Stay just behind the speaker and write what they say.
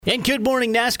And good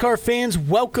morning, NASCAR fans.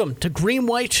 Welcome to Green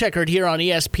White Checkered here on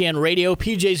ESPN Radio.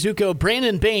 PJ Zuko,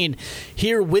 Brandon Bain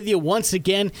here with you once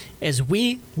again as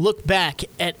we look back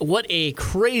at what a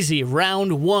crazy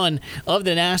round one of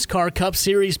the NASCAR Cup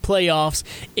Series playoffs.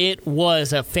 It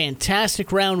was a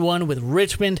fantastic round one with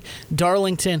Richmond,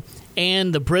 Darlington,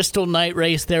 and the Bristol night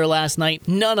race there last night.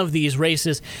 None of these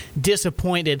races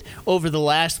disappointed over the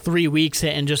last 3 weeks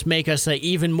and just make us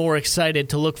even more excited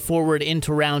to look forward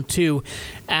into round two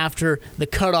after the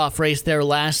cutoff race there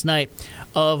last night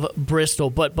of Bristol.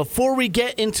 But before we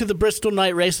get into the Bristol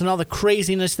night race and all the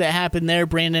craziness that happened there,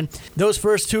 Brandon, those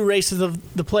first two races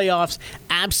of the playoffs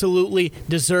absolutely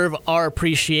deserve our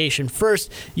appreciation.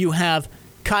 First, you have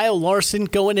Kyle Larson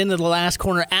going into the last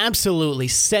corner, absolutely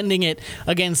sending it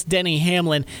against Denny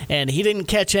Hamlin, and he didn't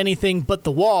catch anything but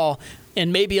the wall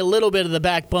and maybe a little bit of the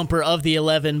back bumper of the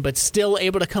 11, but still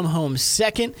able to come home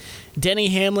second. Denny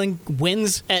Hamlin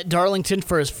wins at Darlington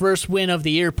for his first win of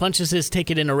the year, punches his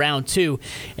ticket into round two.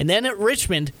 And then at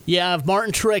Richmond, you have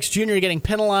Martin Truex Jr. getting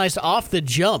penalized off the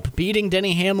jump, beating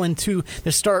Denny Hamlin to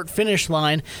the start-finish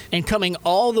line and coming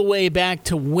all the way back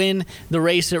to win the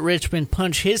race at Richmond,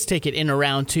 punch his ticket into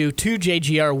round two. Two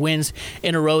JGR wins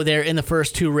in a row there in the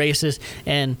first two races.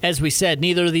 And as we said,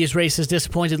 neither of these races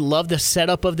disappointed. Love the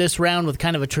setup of this round with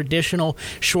kind of a traditional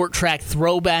short-track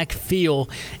throwback feel.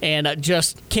 And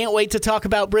just can't wait to talk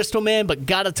about Bristol, man, but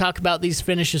got to talk about these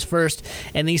finishes first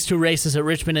and these two races at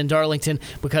Richmond and Darlington,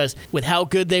 because with how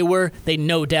good they were, they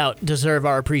no doubt deserve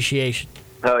our appreciation.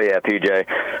 Oh, yeah, PJ.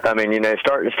 I mean,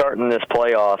 starting this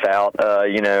playoff out,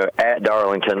 at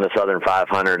Darlington, the Southern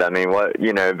 500, I mean,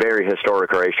 very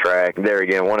historic racetrack. There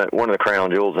again, one of the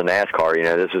crown jewels of NASCAR.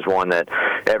 This is one that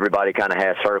everybody kind of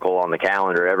has circled on the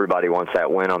calendar. Everybody wants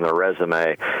that win on their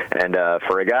resume. And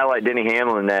for a guy like Denny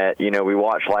Hamlin that, we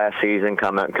watched last season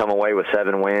come away with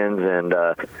 7 wins and,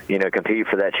 compete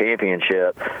for that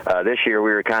championship, this year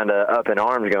we were kind of up in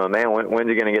arms going, man, when's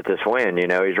he going to get this win?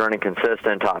 He's running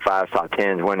consistent, top 5s, top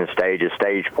 10s, winning stages,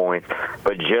 stage points,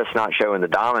 but just not showing the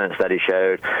dominance that he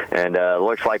showed. And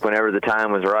looks like whenever the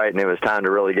time was right and it was time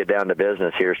to really get down to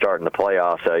business here starting the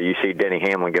playoffs, you see Denny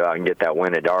Hamlin go out and get that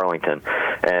win at Darlington.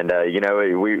 And,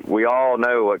 we all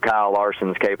know what Kyle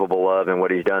Larson's capable of and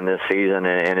what he's done this season,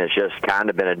 and it's just kind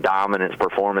of been a dominance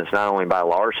performance not only by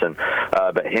Larson,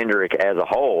 but Hendrick as a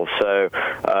whole. So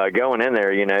going in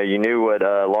there, you knew what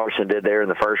Larson did there in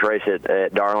the first race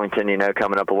at Darlington,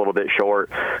 coming up a little bit short.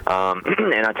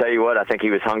 And I tell you what, I think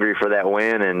he was hungry for that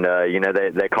win, and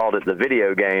they called it the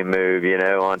video game move.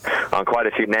 On quite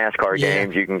a few NASCAR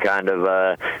games, you can kind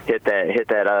of hit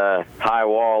that high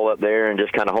wall up there and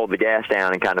just kind of hold the gas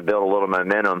down and kind of build a little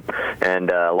momentum. And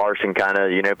Larson kind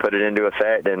of put it into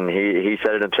effect, and he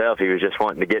said it himself. He was just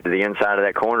wanting to get to the inside of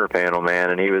that corner panel, man,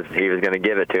 and he was going to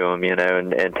give it to him,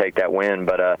 and take that win.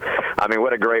 But I mean,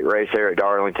 what a great race there at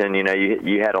Darlington.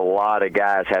 You had a lot of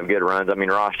guys have good runs. I mean,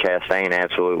 Ross Chastain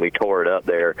absolutely tore it up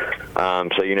there. So,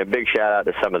 big shout out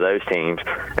to some of those teams.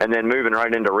 And then moving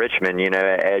right into Richmond,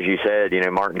 as you said,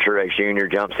 Martin Truex Jr.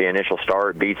 jumps the initial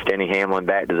start, beats Denny Hamlin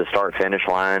back to the start-finish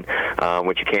line,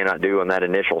 which you cannot do on that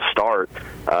initial start.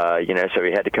 So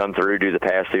he had to come through, do the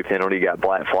pass-through penalty, got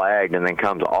black flagged, and then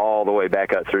comes all the way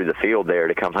back up through the field there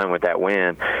to come home with that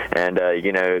win. And,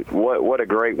 what a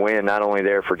great win, not only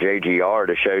there for JGR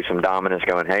to show some dominance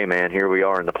going, hey, man, here we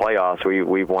are in the playoffs.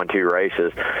 We've won 2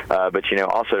 races. But,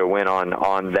 also to win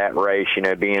on that race,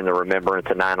 being the remembrance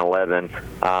of 9/11,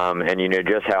 and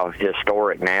just how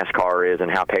historic NASCAR is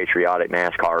and how patriotic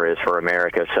NASCAR is for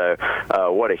America.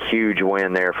 So what a huge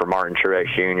win there for Martin Truex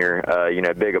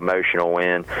Jr. Big emotional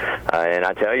win. And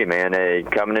I tell you, man,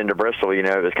 coming into Bristol, it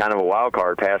was kind of a wild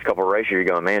card. Past couple of races, you're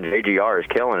going, man, JGR is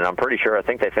killing it. I'm pretty sure, I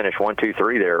think they finished 1, 2,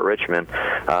 3 there at Richmond.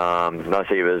 Let's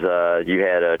see, it was you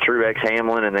had Truex,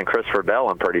 Hamlin, and then Christopher Bell,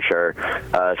 I'm pretty sure.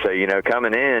 So,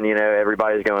 coming in,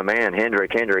 everybody's going, man,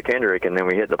 Hendrick, and then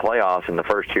we hit the playoffs in the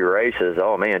first 2 races.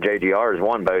 Oh, man, JGR has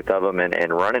won both of them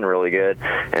and running really good,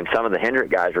 and some of the Hendrick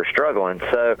guys were struggling.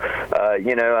 So,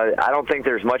 I don't think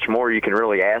there's much more you can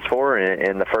really ask for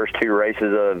in the first 2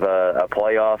 races of a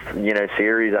playoff,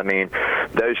 series. I mean,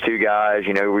 those 2 guys,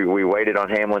 we waited on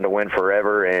Hamlin to win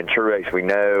forever, and Truex, we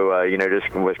know,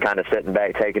 just was kind of sitting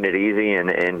back, taking it easy,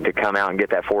 and to come out and get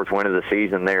that 4th win of the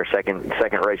season there, second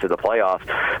race of the playoffs.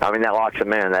 I mean, that locks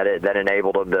him in. That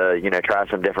enabled him to, try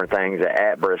some different things things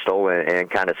at Bristol and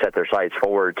kind of set their sights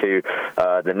forward to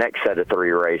the next set of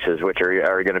 3 races, which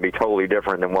are going to be totally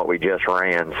different than what we just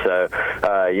ran. So,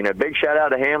 big shout out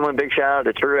to Hamlin, big shout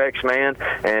out to Truex, man,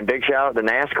 and big shout out to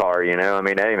NASCAR. I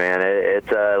mean, hey, man, it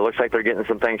looks like they're getting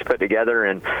some things put together,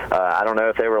 and I don't know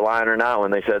if they were lying or not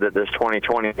when they said that this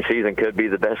 2020 season could be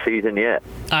the best season yet.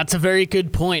 That's a very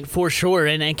good point for sure,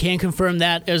 and I can confirm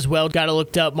that as well. Got it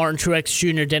looked up. Martin Truex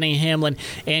Jr., Denny Hamlin,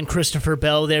 and Christopher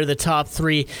Bell. They're the top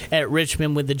 3 at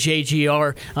Richmond with the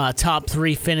JGR top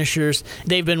 3 finishers.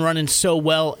 They've been running so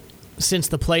well since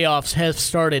the playoffs have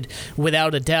started,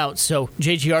 without a doubt. So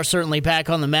JGR certainly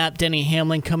back on the map. Denny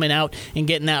Hamlin coming out and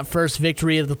getting that first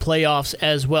victory of the playoffs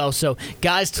as well. So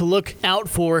guys to look out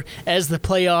for as the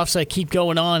playoffs keep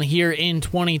going on here in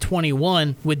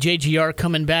 2021, with JGR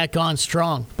coming back on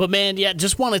strong. But man,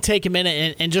 just want to take a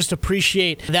minute and just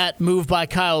appreciate that move by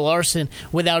Kyle Larson,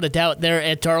 without a doubt, there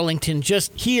at Darlington.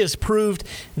 He has proved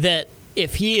that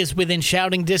if he is within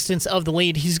shouting distance of the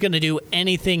lead, he's going to do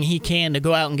anything he can to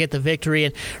go out and get the victory,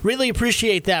 and really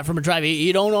appreciate that from a driver.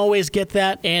 You don't always get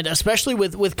that, and especially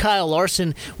with Kyle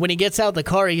Larson, when he gets out of the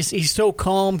car, he's so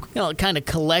calm, kind of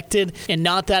collected, and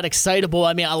not that excitable.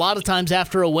 I mean, a lot of times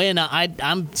after a win,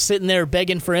 I'm sitting there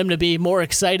begging for him to be more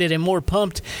excited and more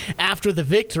pumped after the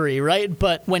victory, right?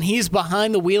 But when he's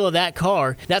behind the wheel of that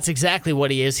car, that's exactly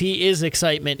what he is. He is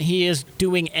excitement. He is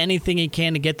doing anything he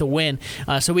can to get the win.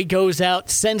 So he goes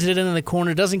out, sends it into the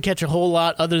corner, doesn't catch a whole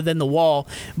lot other than the wall,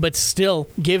 but still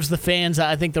gives the fans,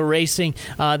 I think, the racing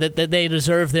that they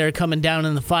deserve there coming down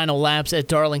in the final laps at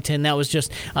Darlington. That was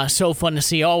just so fun to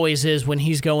see, always is, when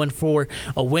he's going for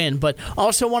a win. But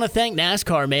also want to thank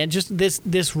NASCAR, man. Just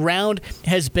this round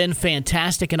has been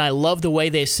fantastic, and I love the way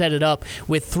they set it up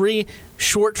with 3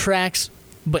 short tracks,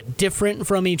 but different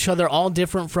from each other, all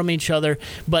different from each other,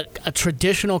 but a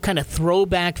traditional kind of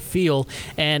throwback feel.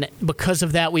 And because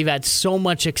of that, we've had so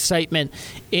much excitement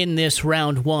in this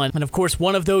round 1. And of course,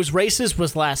 one of those races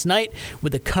was last night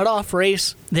with the cutoff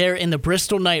race there in the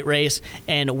Bristol night race.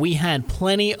 And we had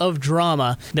plenty of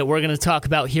drama that we're going to talk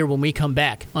about here when we come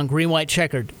back on Green White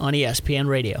Checkered on ESPN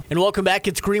Radio. And welcome back.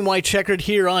 It's Green White Checkered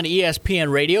here on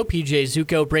ESPN Radio. PJ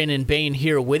Zuko, Brandon Bain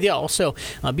here with you. Also,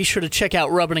 be sure to check out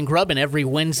Rubbin' and Grubbin'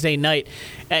 every Wednesday night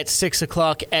at 6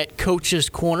 o'clock at Coach's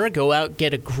Corner. Go out,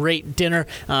 get a great dinner,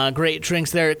 great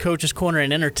drinks there at Coach's Corner,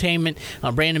 and entertainment.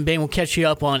 Brandon Bain will catch you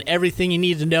up on everything you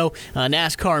need to know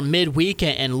NASCAR midweek,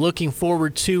 and looking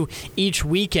forward to each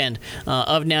weekend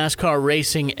of NASCAR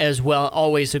racing as well.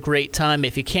 Always a great time.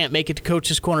 If you can't make it to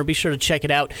Coach's Corner, be sure to check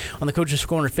it out on the Coach's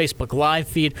Corner Facebook live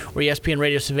feed or ESPN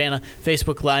Radio Savannah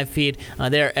Facebook live feed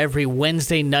there every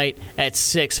Wednesday night at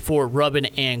 6 for Rubbin'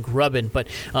 and Grubbin'. But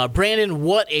Brandon,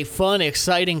 what a fun,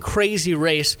 exciting, crazy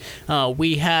race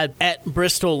we had at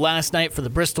Bristol last night for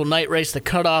the Bristol night race, the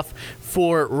cutoff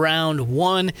for round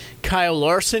 1. Kyle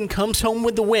Larson comes home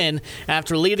with the win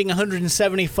after leading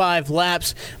 175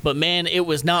 laps, but man, it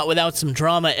was not without some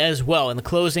drama as well. In the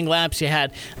closing laps, you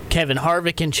had Kevin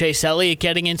Harvick and Chase Elliott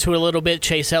getting into it a little bit.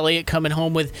 Chase Elliott coming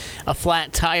home with a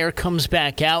flat tire, comes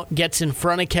back out, gets in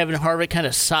front of Kevin Harvick, kind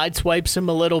of sideswipes him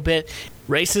a little bit,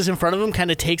 races in front of him, kind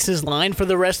of takes his line for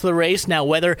the rest of the race. Now,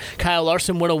 whether Kyle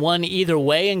Larson would have won either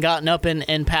way and gotten up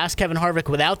and passed Kevin Harvick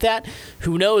without that,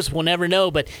 who knows? We'll never know.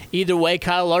 But either way,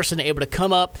 Kyle Larson able to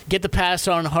come up, get the pass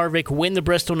on Harvick, win the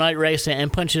Bristol night race,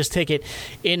 and punch his ticket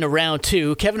in round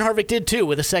 2. Kevin Harvick did too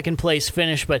with a second-place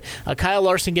finish, but Kyle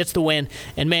Larson gets the win.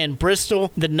 And man,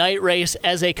 Bristol, the night race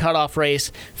as a cutoff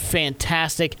race,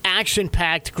 fantastic,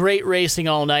 action-packed, great racing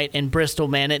all night. And Bristol,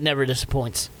 man, it never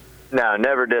disappoints. No,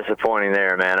 never disappointing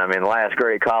there, man. I mean, last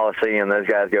great Coliseum, those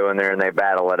guys go in there and they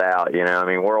battle it out. I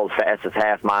mean, world's fastest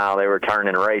half mile. They were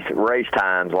turning race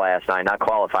times last night, not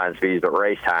qualifying speeds, but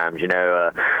race times.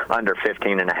 Under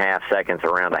 15 and a half seconds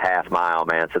around a half mile,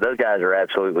 man. So those guys are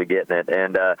absolutely getting it.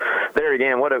 And there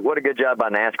again, what a good job by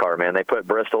NASCAR, man. They put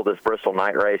this Bristol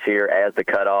night race here as the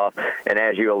cutoff. And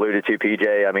as you alluded to,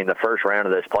 PJ, I mean, the first round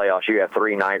of this playoffs, you have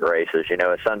 3 night races.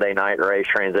 A Sunday night race,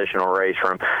 transitional race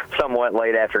from somewhat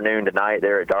late afternoon tonight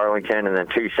there at Darlington, and then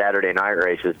 2 Saturday night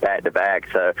races back to back.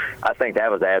 So I think that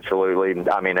was absolutely,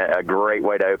 a great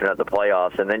way to open up the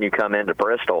playoffs. And then you come into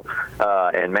Bristol,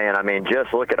 and man, I mean,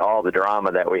 just look at all the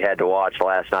drama that we had to watch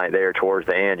last night there towards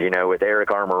the end. With Eric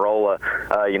Almirola,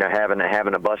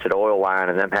 having a busted oil line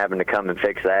and them having to come and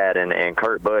fix that, and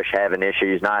Kurt Busch having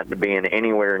issues not being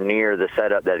anywhere near the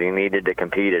setup that he needed to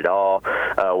compete at all.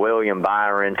 William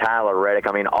Byron, Tyler Reddick,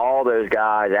 I mean, all those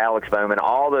guys, Alex Bowman,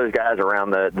 all those guys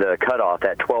around the the cutoff,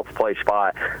 that 12th place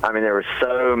spot, I mean, there were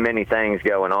so many things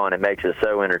going on. It makes it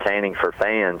so entertaining for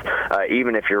fans,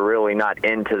 even if you're really not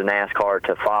into the NASCAR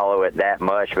to follow it that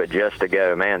much, but just to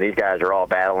go, man, these guys are all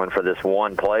battling for this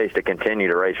one place to continue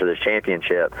to race for this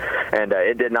championship. And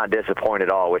it did not disappoint at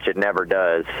all, which it never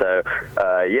does. So,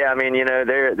 yeah, I mean, you know,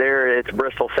 it's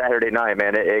Bristol Saturday night,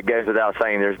 man. It goes without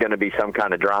saying there's going to be some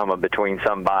kind of drama between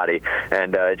somebody.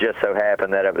 And it just so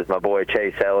happened that it was my boy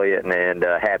Chase Elliott and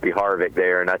Happy Harvick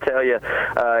there. And I tell you,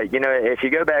 you know, if you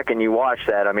go back and you watch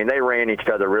that, I mean, they ran each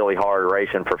other really hard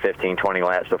racing for 15, 20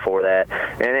 laps before that.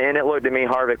 And it looked to me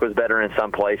Harvick was better in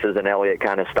some places, and Elliott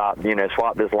kind of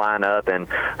swapped his lineup and,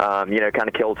 you know, kind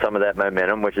of killed some of that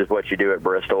momentum, which is what you do at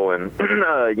Bristol. And,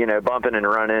 you know, bumping and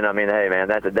running, I mean, hey, man,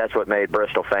 that's what made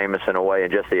Bristol famous in a way,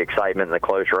 and just the excitement and the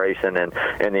close racing and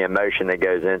the emotion that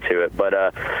goes into it. But,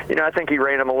 you know, I think he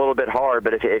ran him a little bit hard,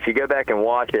 but if you go back and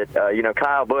watch it, you know,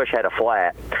 Kyle Busch had a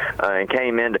flat and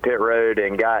came into pit road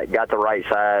and got the right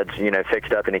sides, you know,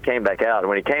 fixed up, and he came back out. And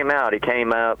when he came out,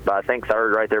 I think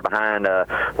third right there behind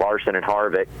Larson and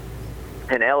Harvick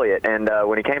and Elliott. And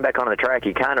when he came back onto the track,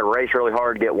 he kind of raced really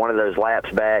hard to get one of those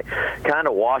laps back, kind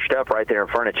of washed up right there in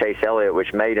front of Chase Elliott,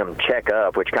 which made him check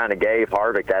up, which kind of gave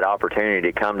Harvick that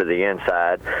opportunity to come to the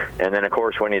inside. And then, of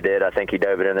course, when he did, I think he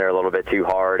dove it in there a little bit too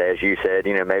hard, as you said,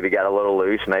 you know, maybe got a little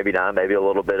loose, maybe not, maybe a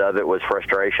little bit of it was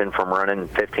frustration from running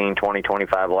 15, 20,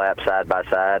 25 laps side by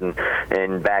side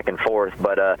and back and forth.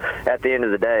 But at the end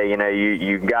of the day, you know,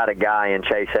 you got a guy in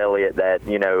Chase Elliott that,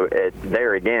 you know,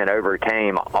 there again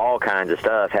overcame all kinds of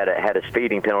stuff, had a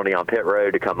speeding penalty on pit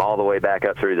road to come all the way back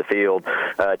up through the field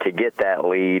to get that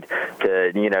lead,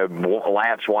 to, you know,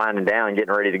 laps winding down,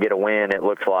 getting ready to get a win, it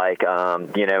looks like,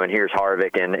 you know, and here's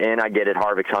Harvick, and I get it,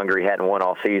 Harvick's hungry, hadn't won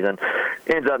all season,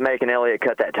 ends up making Elliott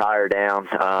cut that tire down,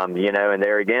 you know, and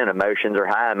there again, emotions are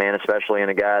high, man, especially in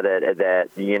a guy that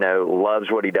you know,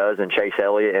 loves what he does, and Chase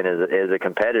Elliott, and is a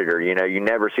competitor. You know, you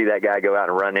never see that guy go out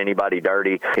and run anybody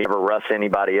dirty, he never roughs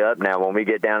anybody up. Now, when we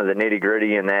get down to the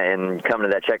nitty-gritty and come to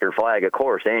that checkered flag, of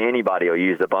course, anybody will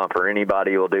use the bumper.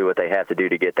 Anybody will do what they have to do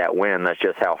to get that win. That's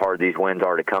just how hard these wins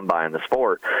are to come by in the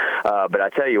sport. But I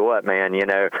tell you what, man, you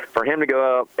know, for him to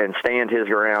go up and stand his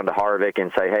ground to Harvick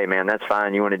and say, hey, man, that's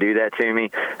fine. You want to do that to me?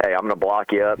 Hey, I'm going to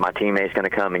block you up. My teammate's going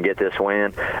to come and get this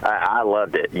win. I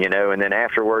loved it, you know. And then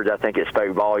afterwards, I think it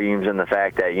spoke volumes in the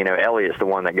fact that, you know, Elliott's the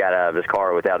one that got out of his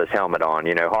car without his helmet on.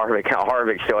 You know,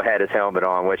 Harvick still had his helmet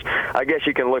on, which I guess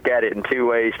you can look at it in two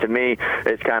ways. To me,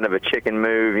 it's kind of a chicken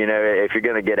move. You know, if you're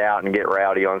going to get out and get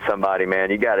rowdy on somebody, man,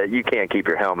 you can't keep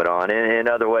your helmet on. And in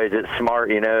other ways, it's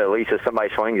smart, you know, at least if somebody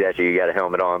swings at you, you got a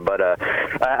helmet on. But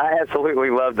I absolutely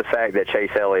love the fact that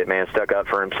Chase Elliott, man, stuck up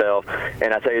for himself.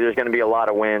 And I tell you, there's going to be a lot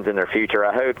of wins in their future.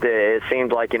 I hope that it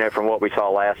seems like, you know, from what we saw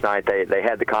last night, they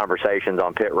had the conversations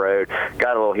on pit road,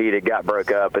 got a little heated, got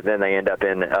broke up, but then they end up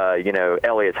in, you know,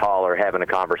 Elliott's Holler having a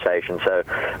conversation. So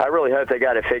I really hope they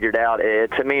got it figured out.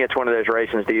 To me, it's one of those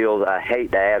racing deals. I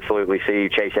hate to absolutely see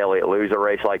Chase Elliott lose a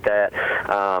race like that,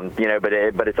 you know, but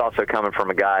it's also coming from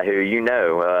a guy who, you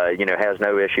know, has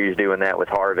no issues doing that with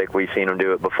Harvick. We've seen him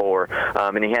do it before,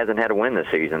 and he hasn't had a win this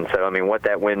season. So, I mean, what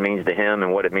that win means to him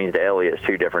and what it means to Elliott is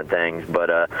two different things. But,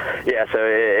 yeah, so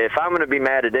if I'm going to be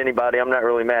mad at anybody, I'm not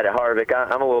really mad at Harvick.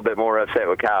 I'm a little bit more upset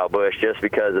with Kyle Busch just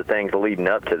because of things leading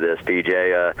up to this,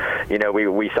 PJ. You know,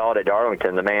 we saw it at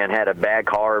Darlington. The man had a bad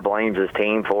car, blames his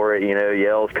team for it, you know,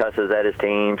 yells, cusses at his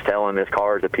teams, telling him his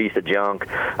car is a piece of junk,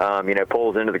 you know,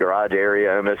 pulls into the garage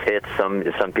area, almost hits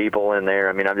some people in there.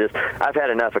 I mean, I've had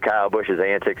enough of Kyle Busch's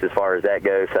antics as far as that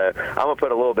goes, so I'm going to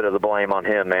put a little bit of the blame on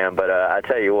him, man. But I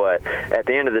tell you what, at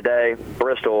the end of the day,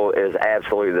 Bristol is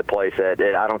absolutely the place that,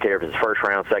 I don't care if it's first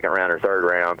round, second round, or third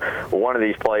round, one of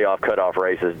these playoff cutoff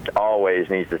races always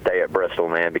needs to stay at Bristol,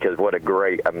 man, because what a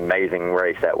great, amazing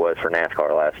race that was for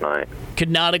NASCAR last night. Could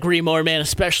not agree more, man,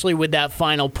 especially with that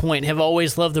final point. Have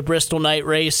always loved the Bristol night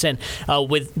race, and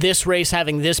with this race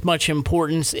having this much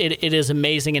importance, it is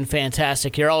amazing and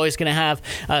fantastic. You're always going to have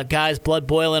guys blood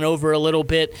boiling over a little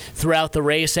bit throughout the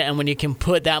race, and when you can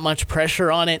put that much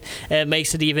pressure on it, it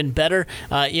makes it even better.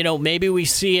 You know, maybe we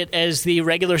see it as the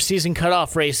regular season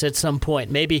cutoff race at some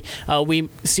point. Maybe we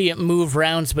see it move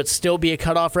rounds but still be a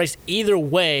cutoff race. Either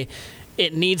way,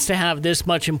 it needs to have this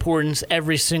much importance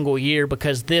every single year,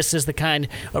 because this is the kind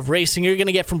of racing you're going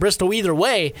to get from Bristol either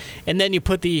way, and then you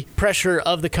put the pressure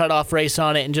of the cutoff race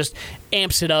on it and just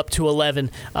amps it up to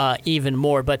 11 even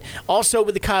more. But also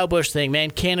with the Kyle Busch thing, man,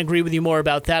 can't agree with you more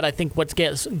about that. I think what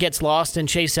gets lost in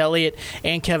Chase Elliott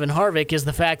and Kevin Harvick is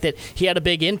the fact that he had a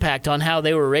big impact on how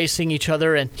they were racing each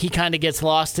other, and he kind of gets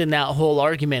lost in that whole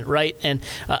argument, right? And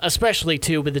especially,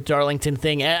 too, with the Darlington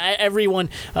thing. Everyone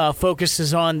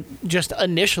focuses on just just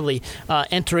initially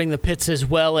entering the pits as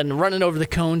well and running over the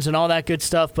cones and all that good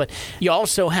stuff. But you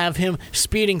also have him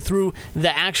speeding through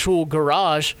the actual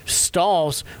garage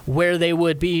stalls where they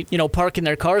would be, parking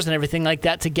their cars and everything like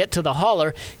that to get to the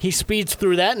hauler. He speeds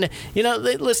through that. And,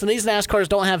 listen, these NASCARs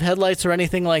don't have headlights or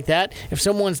anything like that. If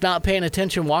someone's not paying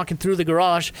attention walking through the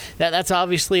garage, that's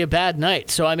obviously a bad night.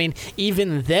 So, I mean,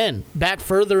 even then, back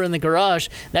further in the garage,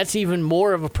 that's even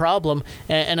more of a problem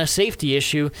and a safety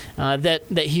issue that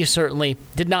he certainly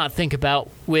did not think about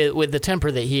with the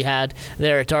temper that he had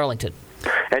there at Darlington.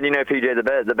 And, PJ,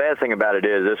 the bad thing about it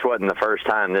is this wasn't the first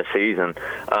time this season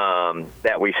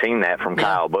that we've seen that from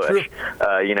Kyle Busch.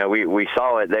 We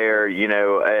saw it there,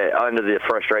 under the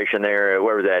frustration there.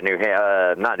 Where was that?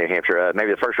 Not New Hampshire,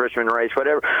 maybe the first Richmond race,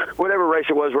 whatever race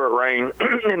it was where it rained.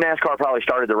 And NASCAR probably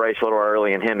started the race a little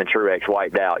early, and him and Truex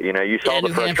wiped out. You saw the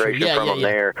frustration from them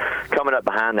there, coming up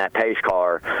behind that pace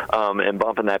car and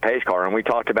bumping that pace car. And we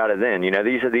talked about it then.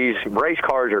 These race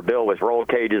cars are built with roll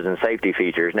cages and safety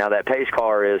features. Now, that pace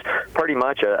car is pretty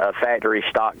much a factory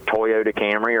stock Toyota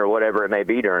Camry or whatever it may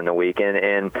be during the weekend,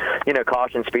 and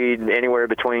caution speed anywhere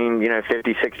between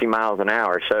 50, 60 miles an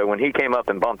hour. So when he came up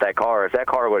and bumped that car, if that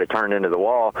car would have turned into the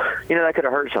wall, that could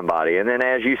have hurt somebody. And then,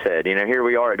 as you said, here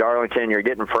we are at Darlington, you're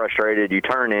getting frustrated, you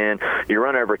turn in, you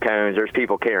run over cones, there's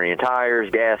people carrying tires,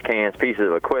 gas cans, pieces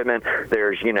of equipment,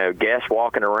 there's guests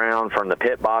walking around from the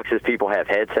pit boxes, people have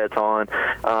headsets on.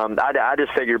 I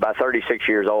just figured by 36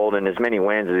 years old and as many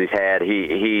wins as he's had,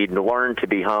 he'd learned to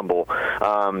be humble.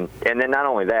 And then not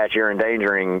only that, you're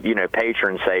endangering,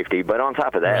 patron safety. But on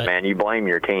top of that, man, you blame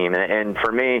your team. And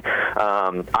for me,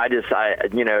 Kyle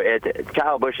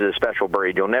Busch is a special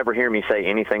breed. You'll never hear me say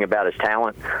anything about his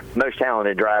talent. Most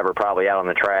talented driver probably out on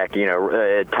the track,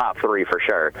 top three for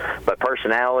sure. But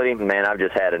personality, man, I've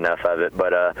just had enough of it.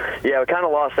 But, we kind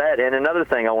of lost that. And another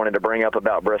thing I wanted to bring up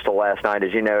about Bristol last night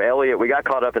is, Elliott, we got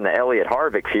caught up in the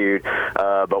Elliott-Harvick feud.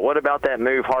 But what about that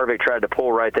move Harvick tried to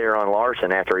pull right there on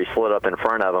Larson after he slid up in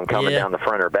front of him coming down the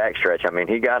front or back stretch? I mean,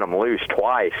 he got him loose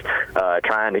twice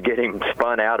trying to get him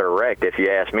spun out or wrecked, if you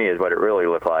ask me, is what it really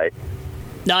looked like.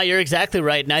 No, you're exactly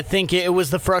right. And I think it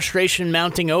was the frustration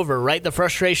mounting over, right? The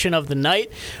frustration of the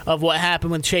night of what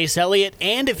happened with Chase Elliott.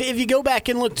 And if you go back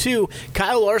and look, too,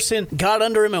 Kyle Larson got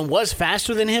under him and was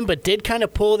faster than him, but did kind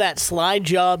of pull that slide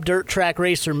job dirt track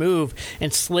racer move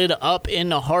and slid up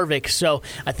into Harvick. So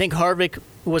I think Harvick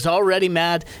was already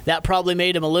mad. That probably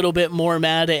made him a little bit more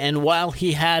mad, and while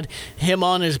he had him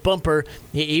on his bumper,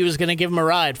 he was going to give him a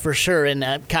ride for sure, and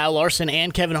Kyle Larson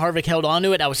and Kevin Harvick held on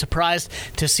to it. I was surprised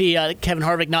to see Kevin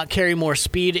Harvick not carry more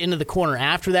speed into the corner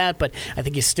after that, but I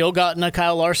think he's still gotten a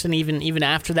Kyle Larson even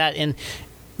after that in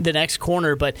the next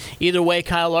corner. But either way,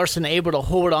 Kyle Larson able to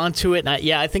hold on to it. And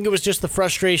I think it was just the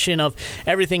frustration of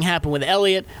everything happened with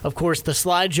Elliott, of course, the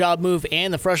slide job move,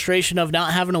 and the frustration of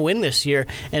not having a win this year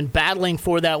and battling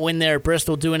for that win there at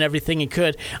Bristol, doing everything he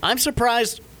could. I'm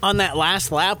surprised on that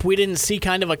last lap we didn't see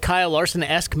kind of a Kyle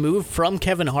Larson-esque move from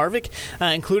Kevin Harvick,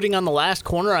 including on the last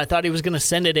corner. I thought he was going to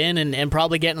send it in and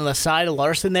probably get on the side of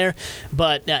Larson there.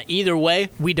 But either way,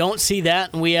 we don't see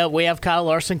that. And we have Kyle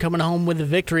Larson coming home with the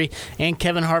victory and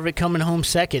Kevin Harvick coming home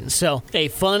second. So a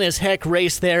fun as heck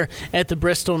race there at the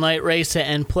Bristol Night Race,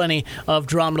 and plenty of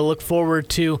drama to look forward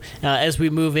to as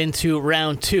we move into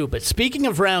round two. But speaking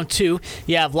of round two,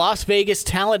 you have Las Vegas,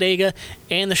 Talladega,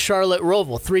 and the Charlotte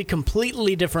Roval, three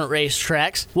completely different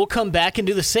racetracks. We'll come back and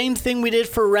do the same thing we did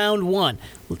for round one.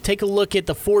 We'll take a look at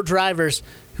the four drivers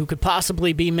who could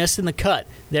possibly be missing the cut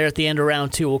there at the end of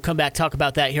round two. We'll come back, talk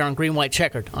about that here on Green White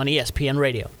Checkered on ESPN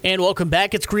Radio. And welcome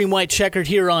back. It's Green White Checkered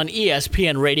here on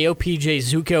ESPN Radio. PJ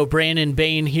Zuko, Brandon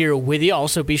Bain here with you.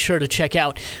 Also, be sure to check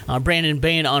out Brandon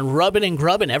Bain on Rubbin' and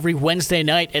Grubbin' every Wednesday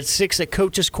night at 6 at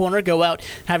Coach's Corner. Go out,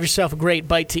 have yourself a great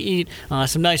bite to eat,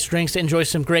 some nice drinks, enjoy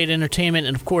some great entertainment,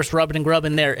 and, of course, Rubbin' and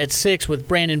Grubbin' there at 6 with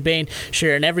Brandon Bain,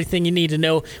 sharing everything you need to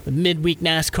know with midweek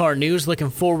NASCAR news. Looking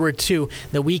forward to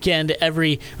the weekend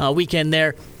every weekend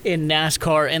there in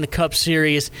NASCAR and the Cup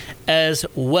Series as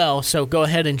well. So go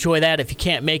ahead and enjoy that. If you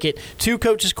can't make it to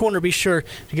Coach's Corner, be sure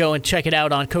to go and check it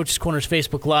out on Coach's Corner's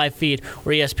Facebook Live feed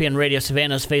or ESPN Radio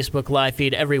Savannah's Facebook Live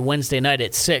feed every Wednesday night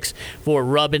at 6 for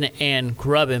Rubbin' and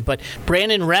Grubbin'. But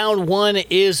Brandon, round one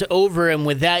is over, and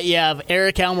with that you have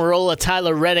Eric Almirola,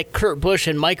 Tyler Reddick, Kurt Busch,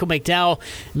 and Michael McDowell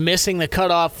missing the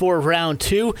cutoff for round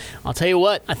two. I'll tell you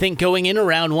what, I think going into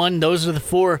round one, those are the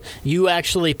four you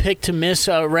actually picked to miss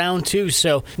round two.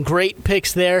 So great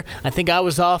picks there. I think I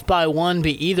was off by one,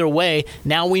 but either way,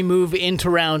 now we move into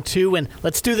round two, and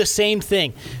let's do the same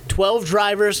thing. 12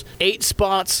 drivers, 8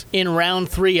 spots in round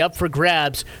three up for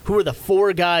grabs. Who are the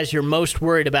 4 guys you're most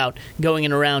worried about going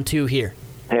into round two here?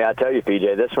 Yeah, I tell you,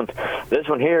 PJ, this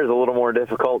one here is a little more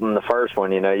difficult than the first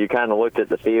one. You kind of looked at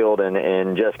the field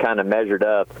and just kind of measured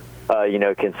up,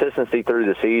 consistency through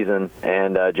the season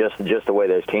and just the way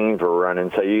those teams were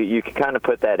running. So you can kind of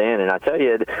put that in. And I tell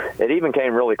you, it even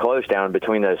came really close down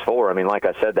between those four. I mean, like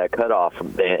I said, that cutoff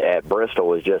at Bristol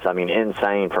was just,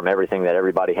 insane from everything that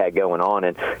everybody had going on.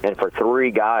 And for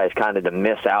three guys kind of to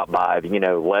miss out by,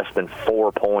 less than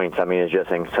 4 points, it's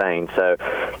just insane. So,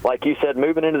 like you said,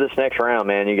 moving into this next round,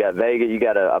 man, you got Vegas, you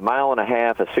got a mile and a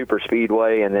half, a super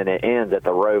speedway, and then it ends at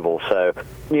the Roval. So,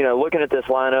 looking at this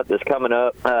lineup that's coming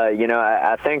up,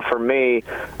 I think for me,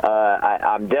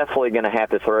 I'm definitely going to have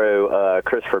to throw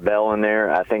Christopher Bell in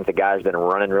there. I think the guy's been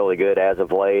running really good as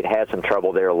of late. Had some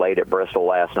trouble there late at Bristol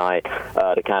last night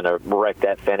to kind of wreck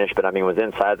that finish, but was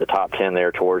inside the top 10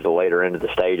 there towards the later end of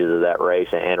the stages of that race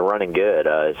and running good.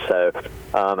 So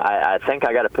I think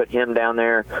I got to put him down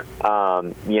there.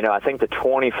 I think the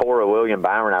 24 of William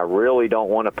Byron, I really don't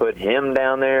want to put him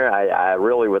down there. I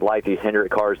really would like these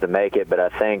Hendrick cars to make it, but I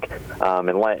think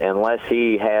unless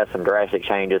he has some drastic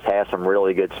changes, has some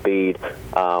really good speed,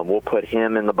 we'll put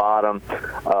him in the bottom.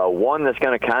 One that's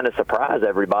going to kind of surprise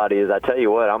everybody is, I tell you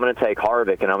what, I'm going to take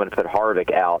Harvick, and I'm going to put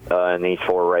Harvick out in these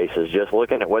four races. Just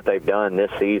looking at what they've done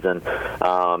this season,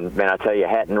 man, I tell you,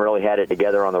 hadn't really had it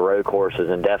together on the road courses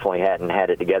and definitely hadn't had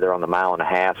it together on the mile and a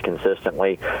half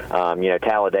consistently.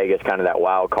 Talladega is kind of that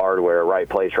wild card where right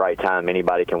place, right time,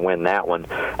 anybody can win that one.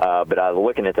 But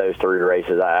looking at those three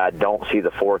races, I don't see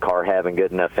the four car having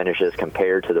good enough finishes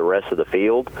compared to the rest of the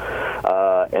field.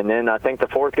 And then I think the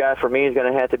fourth guy for me is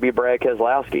going to have to be Brad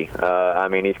Keselowski.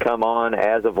 He's come on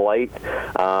as of late.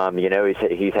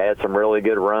 He's had some really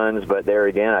good runs, but there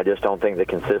again, I just don't think the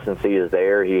consistency is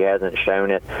there. He hasn't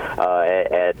shown it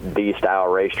at these style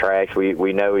racetracks.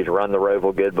 We know he's run the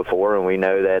Roval good before, and we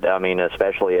know that,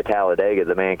 especially at Talladega,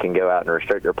 the man can go out and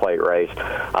restrictor plate race.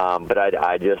 But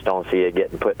I just don't see it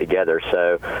getting put together.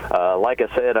 So, like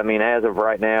I said, as of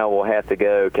right now, we'll have to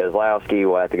go Keselowski,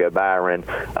 we'll have to go Byron,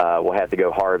 we'll have to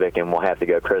go Harvick, and we'll have to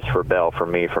go Christopher Bell for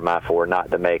me for my four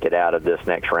not to make it out of this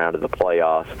next round of the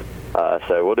playoffs.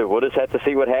 So we'll just have to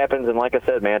see what happens. And like I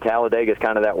said, man, Talladega is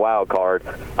kind of that wild card,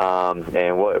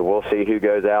 and we'll see who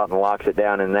goes out and locks it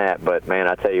down in that. But man,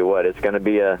 I tell you what, it's going to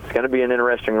be an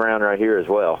interesting round right here as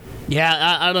well.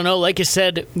 Yeah, I don't know. Like you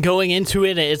said, going into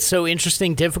it, it's so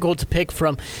interesting, difficult to pick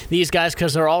from these guys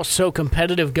because they're all so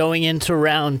competitive going into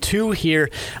round two here.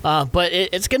 But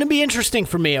it's going to be interesting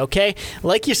for me, okay?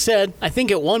 Like you said, I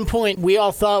think at one point we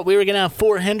all thought we were going to have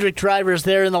 4 Hendrick drivers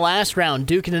there in the last round,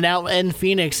 duking it out in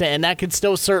Phoenix, and that could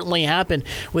still certainly happen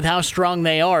with how strong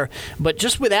they are. But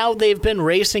just with how they've been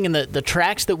racing and the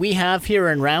tracks that we have here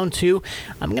in round two,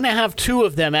 I'm going to have 2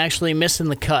 of them actually missing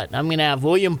the cut. I'm going to have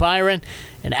William Byron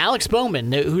and Alex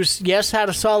Bowman, who's, yes, had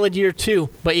a solid year too,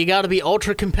 but you got to be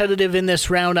ultra competitive in this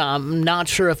round. I'm not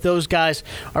sure if those guys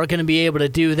are going to be able to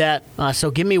do that. So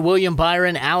give me William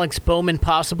Byron, Alex Bowman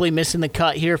possibly missing the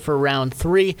cut here for round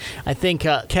 3. I think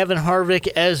Kevin Harvick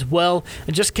as well.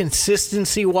 Just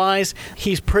consistency-wise,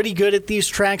 he's pretty good at these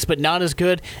tracks, but not as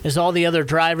good as all the other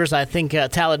drivers. I think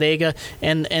Talladega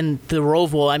and the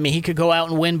Roval, he could go out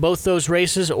and win both those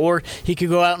races, or he could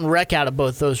go out and wreck out of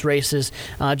both those races,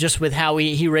 just with how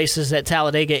he races at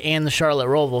Talladega and the Charlotte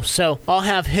Roval. So I'll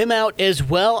have him out as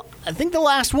well. I think the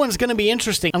last one's going to be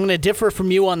interesting. I'm going to differ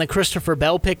from you on the Christopher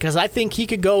Bell pick because I think he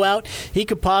could go out. He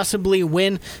could possibly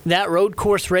win that road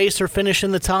course race or finish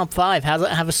in the top 5,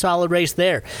 have a solid race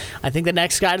there. I think the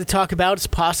next guy to talk about is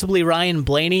possibly Ryan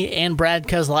Blaney and Brad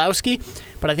Keselowski.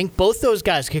 But I think both those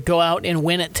guys could go out and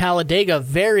win at Talladega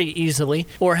very easily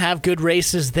or have good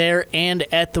races there and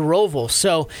at the Roval.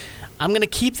 So I'm going to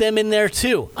keep them in there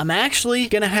too. I'm actually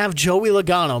going to have Joey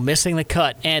Logano missing the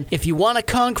cut. And if you want a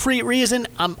concrete reason,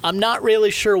 I'm not really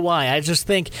sure why. I just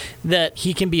think that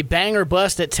he can be bang or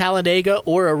bust at Talladega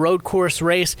or a road course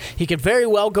race. He could very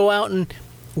well go out and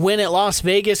win at Las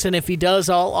Vegas, and if he does,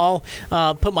 I'll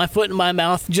put my foot in my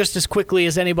mouth just as quickly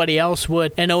as anybody else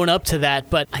would and own up to that.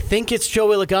 But I think it's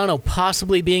Joey Logano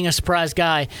possibly being a surprise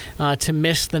guy to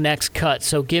miss the next cut.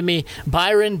 So give me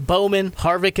Byron, Bowman,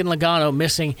 Harvick, and Logano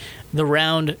missing the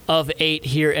round of 8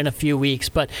 here in a few weeks.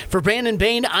 But for Brandon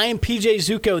Bain, I am PJ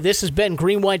Zuko. This has been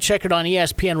Green White Checkered on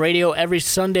ESPN Radio every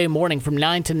Sunday morning from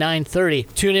 9 to 9:30.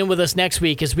 Tune in with us next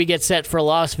week as we get set for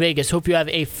Las Vegas. Hope you have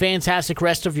a fantastic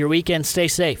rest of your weekend. Stay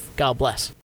safe. God bless.